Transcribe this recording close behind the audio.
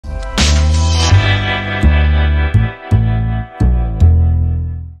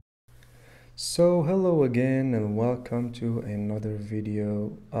So hello again and welcome to another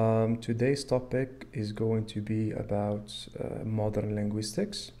video. Today's topic is going to be about modern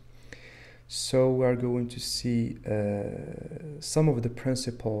linguistics. So we are going to see some of the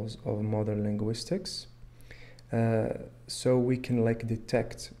principles of modern linguistics, so we can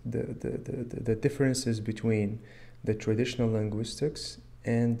detect the differences between the traditional linguistics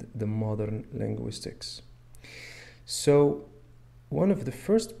and the modern linguistics. So one of the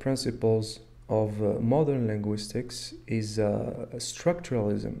first principles of modern linguistics is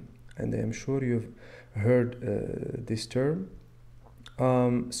structuralism, and I'm sure you've heard this term.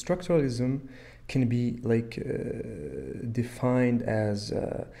 Structuralism can be defined as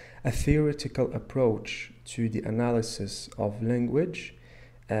a theoretical approach to the analysis of language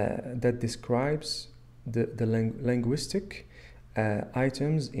that describes the linguistic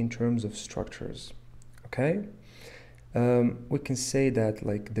items in terms of structures. Okay? We can say that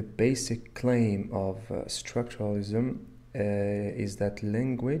the basic claim of structuralism is that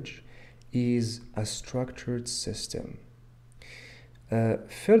language is a structured system.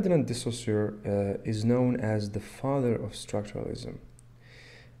 Ferdinand de Saussure is known as the father of structuralism.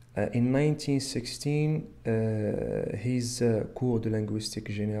 In 1916, his Cours de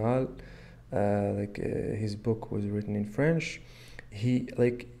linguistique générale, his book was written in French. He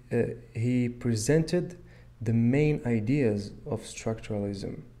presented the main ideas of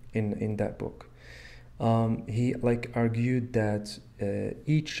structuralism in that book. He argued that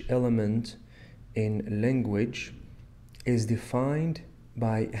each element in language is defined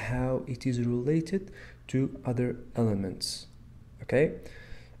by how it is related to other elements. Okay?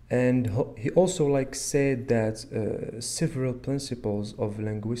 And he also said that several principles of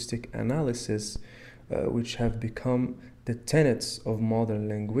linguistic analysis which have become the tenets of modern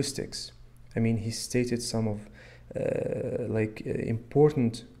linguistics. I mean, he stated some of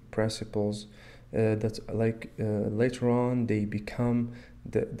important principles that later on they become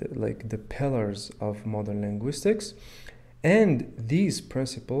the pillars of modern linguistics, and these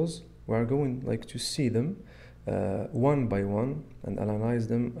principles we are going to see them one by one and analyze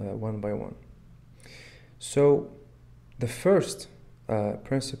them one by one. So the first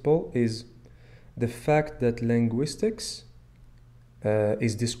principle is the fact that linguistics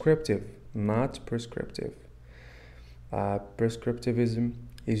is descriptive, not prescriptive. Prescriptivism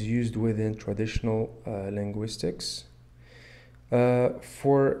is used within traditional linguistics.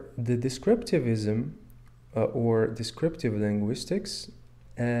 For the descriptivism or descriptive linguistics,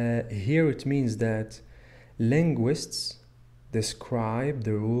 here it means that linguists describe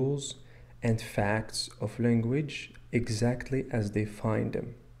the rules and facts of language exactly as they find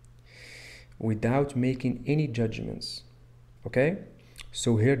them, without making any judgments. Okay?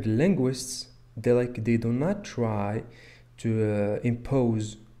 So here the linguists, they do not try to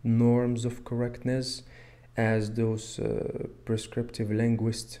impose norms of correctness as those prescriptive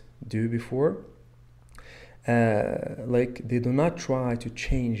linguists do before. They do not try to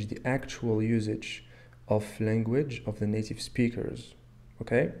change the actual usage of language of the native speakers.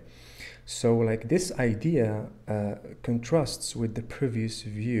 Okay? So this idea contrasts with the previous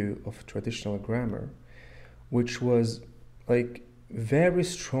view of traditional grammar, which was very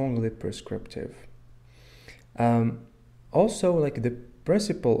strongly prescriptive. Also, the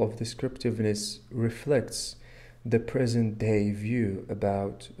principle of descriptiveness reflects the present day view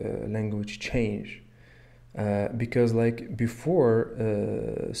about language change, because before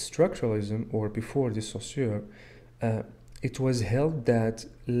structuralism or before de Saussure, it was held that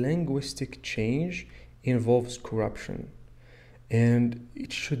linguistic change involves corruption and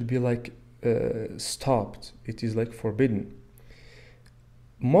it should be stopped. It is forbidden.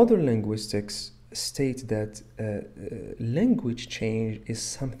 Modern linguistics state that language change is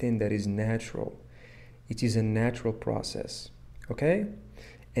something that is natural. It is a natural process. Okay?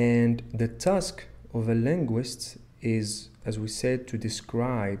 And the task of a linguist is, as we said, to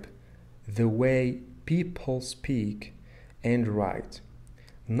describe the way people speak and write,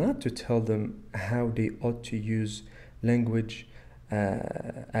 not to tell them how they ought to use language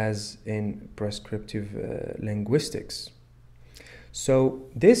as in prescriptive linguistics. So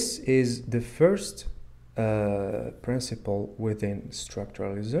this is the first principle within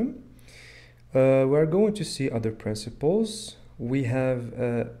structuralism. We're going to see other principles. We have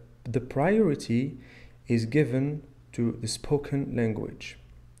the priority is given to the spoken language.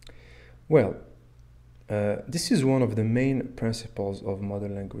 Well, this is one of the main principles of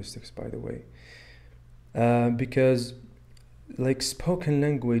modern linguistics, by the way, because spoken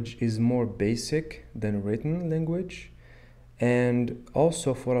language is more basic than written language. And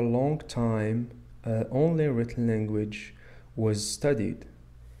also for a long time, only written language was studied.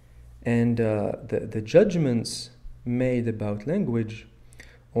 And the judgments made about language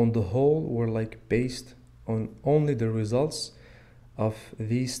on the whole were like based on only the results of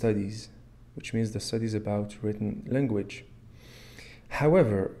these studies, which means the studies about written language.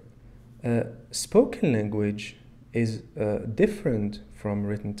 However, spoken language is different from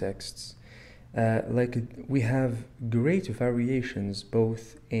written texts. Like we have great variations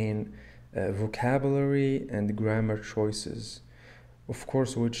both in vocabulary and grammar choices, of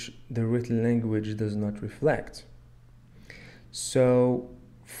course, which the written language does not reflect. So,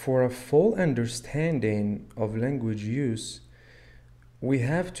 for a full understanding of language use, we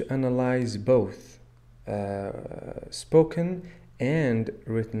have to analyze both spoken and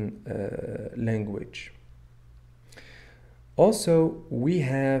written language. Also, we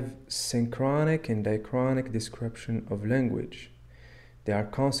have synchronic and diachronic description of language. They are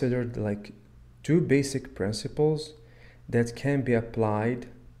considered like two basic principles that can be applied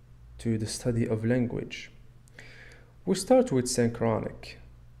to the study of language. We start with synchronic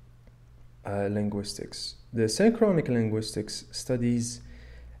linguistics. The synchronic linguistics studies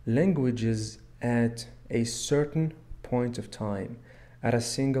languages at a certain point of time, at a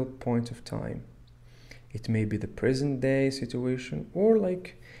single point of time. It may be the present day situation or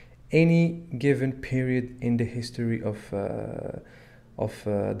like any given period in the history of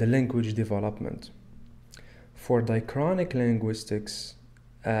the language development. For diachronic linguistics,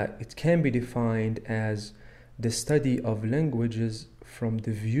 it can be defined as the study of languages from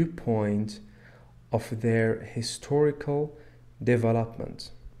the viewpoint of their historical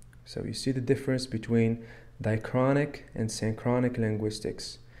development. So you see the difference between diachronic and synchronic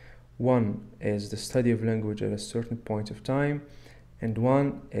linguistics. One is the study of language at a certain point of time, and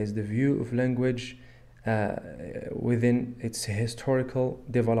one is the view of language within its historical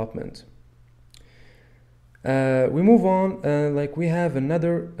development. We move on, like we have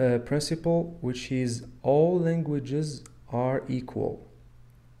another principle, which is all languages are equal,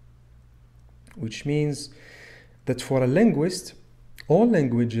 which means that for a linguist, all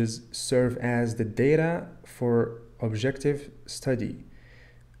languages serve as the data for objective study,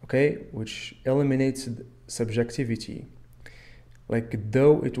 okay, which eliminates subjectivity. Like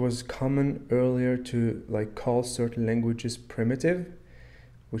though it was common earlier to like call certain languages primitive,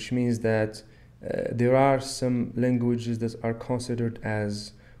 which means that there are some languages that are considered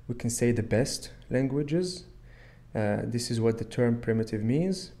as, we can say, the best languages. This is what the term primitive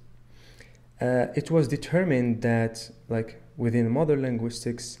means. It was determined that, like within modern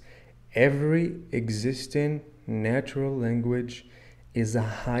linguistics, every existing natural language is a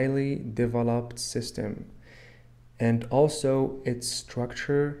highly developed system, and also its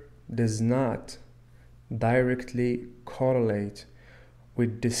structure does not directly correlate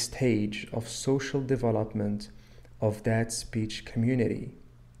with the stage of social development of that speech community.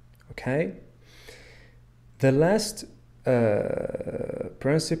 Okay? The last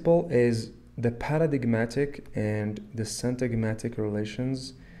principle is the paradigmatic and the syntagmatic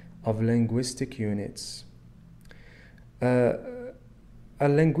relations of linguistic units. A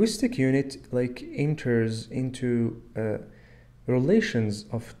linguistic unit like enters into relations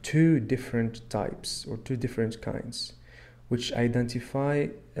of two different types or two different kinds, which identify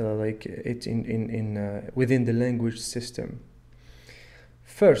like it in within the language system.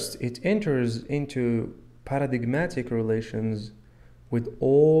 First, it enters into paradigmatic relations with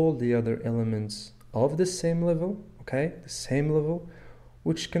all the other elements of the same level, okay, the same level,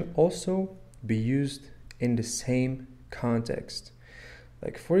 which can also be used in the same context.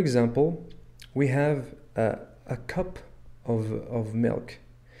 Like for example, we have a cup of milk.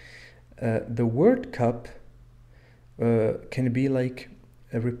 The word cup can be like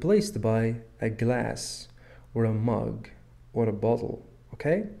replaced by a glass or a mug or a bottle,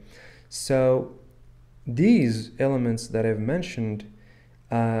 okay? So these elements that I've mentioned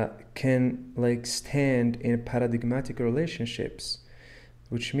can like stand in paradigmatic relationships,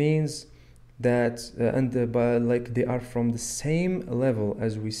 which means that like they are from the same level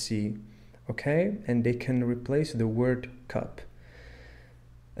as we see, okay, and they can replace the word cup.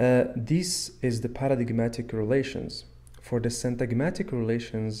 This is the paradigmatic relations. For the syntagmatic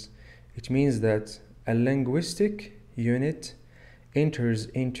relations, it means that a linguistic unit enters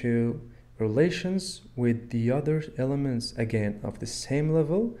into relations with the other elements, again of the same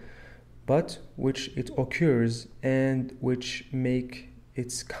level, but which it occurs and which make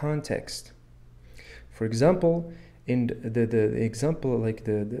its context. For example, in the example like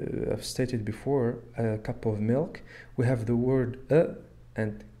I've stated before, a cup of milk, we have the word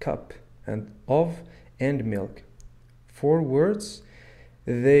and cup and of and milk. 4 words,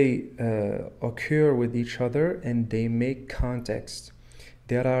 they occur with each other and they make context.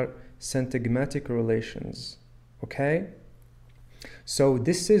 There are syntagmatic relations. Okay? So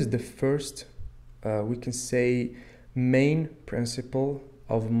this is the first, we can say, main principle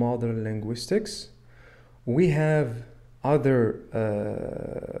of modern linguistics. We have other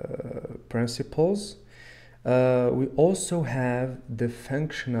principles. We also have the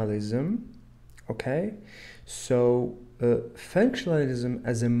functionalism. Okay? So functionalism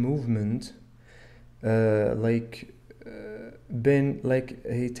as a movement,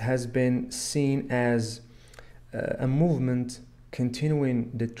 it has been seen as a movement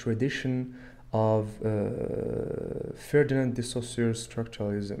continuing the tradition of Ferdinand de Saussure's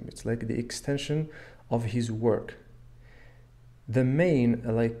structuralism. It's like the extension of his work. The main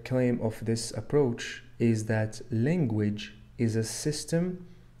claim of this approach is that language is a system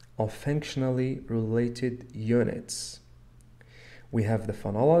of functionally related units. We have the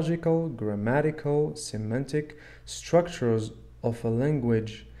phonological, grammatical, semantic structures of a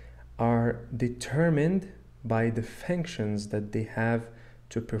language are determined by the functions that they have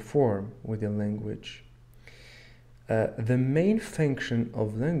to perform within language. The main function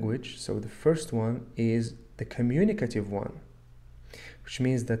of language, so the first one, is the communicative one, which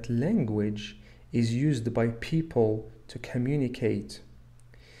means that language is used by people to communicate.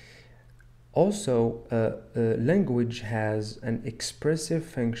 Also, language has an expressive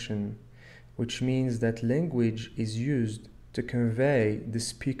function, which means that language is used to convey the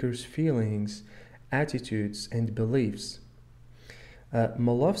speaker's feelings, attitudes, and beliefs.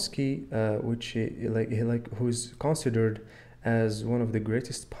 Malofsky, who's considered as one of the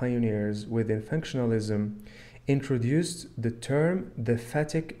greatest pioneers within functionalism, introduced the term the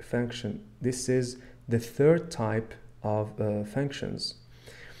phatic function. This is the third type of functions.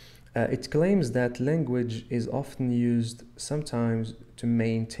 It claims that language is often used sometimes to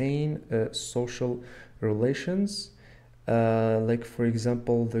maintain social relations, like for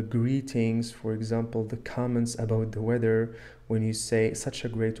example the greetings, for example the comments about the weather when you say such a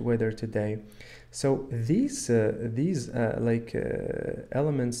great weather today. So these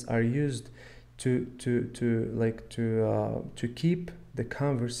elements are used to keep the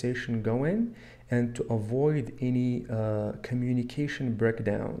conversation going and to avoid any communication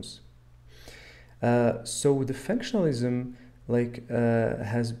breakdowns. So the functionalism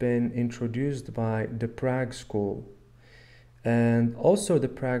has been introduced by the Prague School, and also the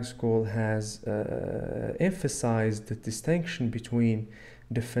Prague School has emphasized the distinction between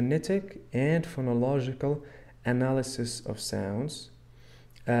the phonetic and phonological analysis of sounds,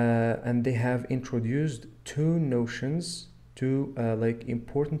 and they have introduced two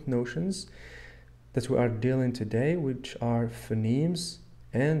important notions that we are dealing today, which are phonemes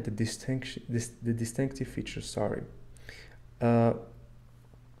and the distinctive features.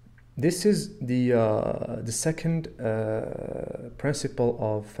 This is the second principle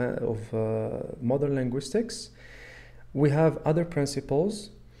of modern linguistics. We have other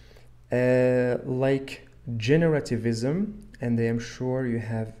principles like generativism, and I am sure you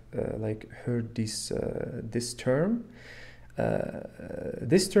have heard this term.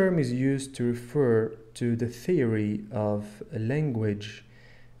 This term is used to refer to the theory of language,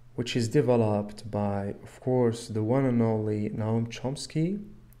 which is developed by, of course, the one and only Noam Chomsky.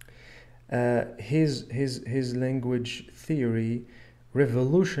 His language theory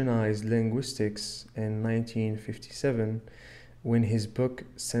revolutionized linguistics in 1957 when his book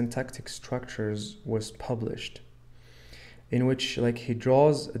Syntactic Structures was published, in which he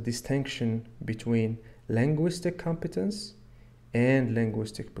draws a distinction between linguistic competence and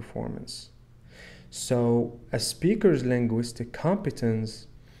linguistic performance. So a speaker's linguistic competence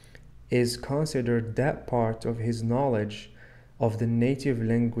is considered that part of his knowledge of the native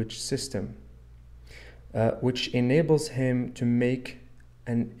language system, which enables him to make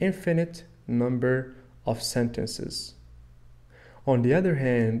an infinite number of sentences. On the other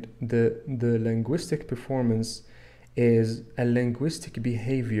hand, the linguistic performance is a linguistic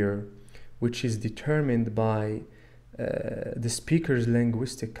behavior which is determined by the speaker's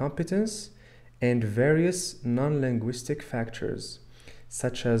linguistic competence and various non-linguistic factors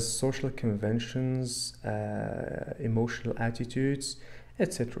such as social conventions, emotional attitudes,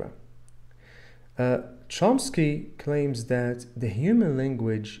 etc. Chomsky claims that the human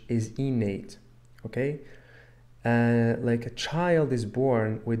language is innate, okay? Like a child is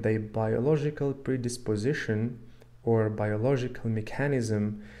born with a biological predisposition or biological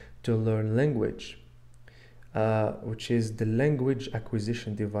mechanism to learn language, which is the language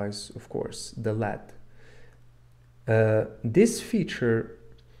acquisition device, of course, the LAD. This feature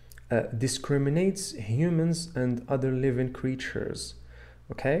discriminates humans and other living creatures,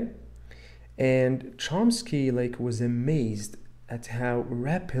 okay? And Chomsky was amazed at how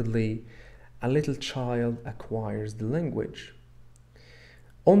rapidly a little child acquires the language.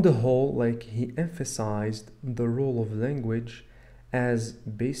 On the whole, like, he emphasized the role of language as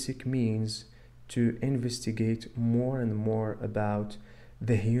basic means to investigate more and more about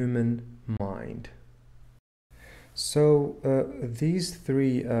the human mind. So these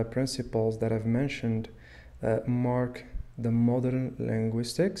three principles that I've mentioned mark the modern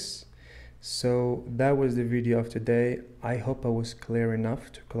linguistics. So that was the video of today. I hope I was clear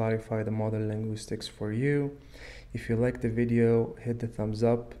enough to clarify the modern linguistics for you. If you like the video, hit the thumbs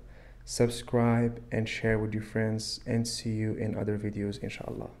up, subscribe, and share with your friends, and see you in other videos,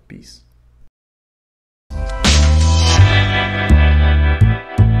 inshallah. Peace.